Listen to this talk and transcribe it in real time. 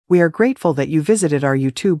We are grateful that you visited our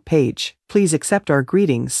YouTube page. Please accept our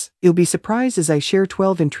greetings. You'll be surprised as I share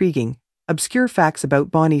 12 intriguing, obscure facts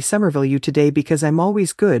about Bonnie Somerville you today because I'm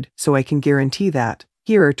always good, so I can guarantee that.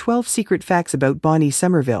 Here are 12 secret facts about Bonnie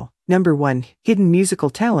Somerville. Number 1. Hidden musical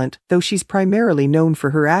talent. Though she's primarily known for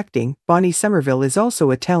her acting, Bonnie Somerville is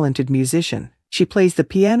also a talented musician. She plays the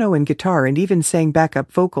piano and guitar and even sang backup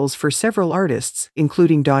vocals for several artists,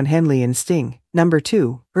 including Don Henley and Sting. Number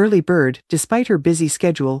 2. Early bird. Despite her busy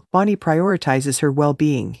schedule, Bonnie prioritizes her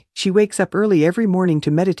well-being. She wakes up early every morning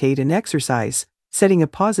to meditate and exercise, setting a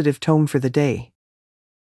positive tone for the day.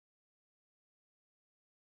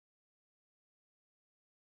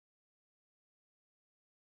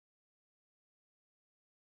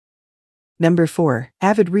 Number 4.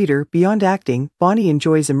 Avid reader. Beyond acting, Bonnie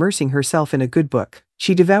enjoys immersing herself in a good book.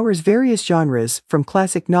 She devours various genres, from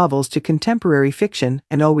classic novels to contemporary fiction,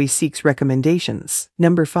 and always seeks recommendations.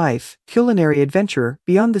 Number 5. Culinary adventurer.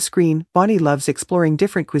 Beyond the screen, Bonnie loves exploring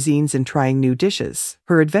different cuisines and trying new dishes.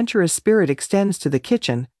 Her adventurous spirit extends to the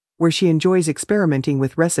kitchen, where she enjoys experimenting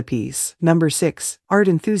with recipes. Number 6. Art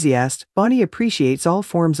enthusiast. Bonnie appreciates all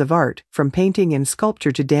forms of art, from painting and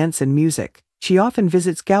sculpture to dance and music. She often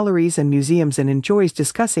visits galleries and museums and enjoys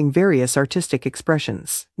discussing various artistic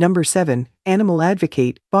expressions. Number 7. Animal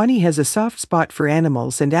advocate. Bonnie has a soft spot for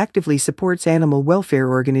animals and actively supports animal welfare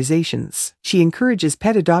organizations. She encourages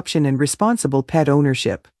pet adoption and responsible pet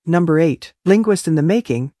ownership. Number 8. Linguist in the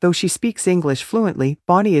making. Though she speaks English fluently,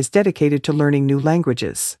 Bonnie is dedicated to learning new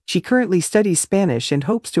languages. She currently studies Spanish and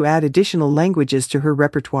hopes to add additional languages to her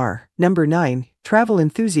repertoire. Number 9. Travel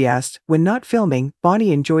enthusiast. When not filming,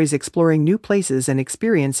 Bonnie enjoys exploring new places and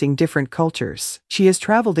experiencing different cultures. She has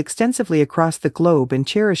traveled extensively across the globe and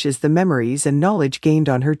cherishes the memories and knowledge gained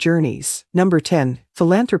on her journeys. Number 10.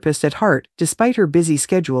 Philanthropist at heart. Despite her busy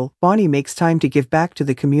schedule, Bonnie makes time to give back to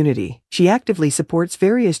the community. She actively supports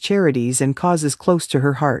various charities and causes close to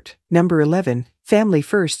her heart. Number 11. Family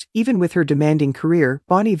first. Even with her demanding career,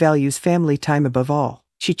 Bonnie values family time above all.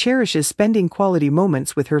 She cherishes spending quality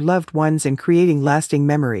moments with her loved ones and creating lasting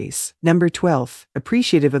memories. Number 12.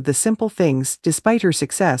 Appreciative of the simple things. Despite her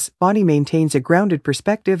success, Bonnie maintains a grounded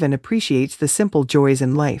perspective and appreciates the simple joys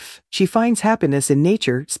in life. She finds happiness in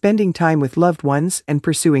nature, spending time with loved ones, and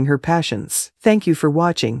pursuing her passions. Thank you for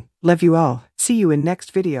watching. Love you all. See you in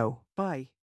next video. Bye.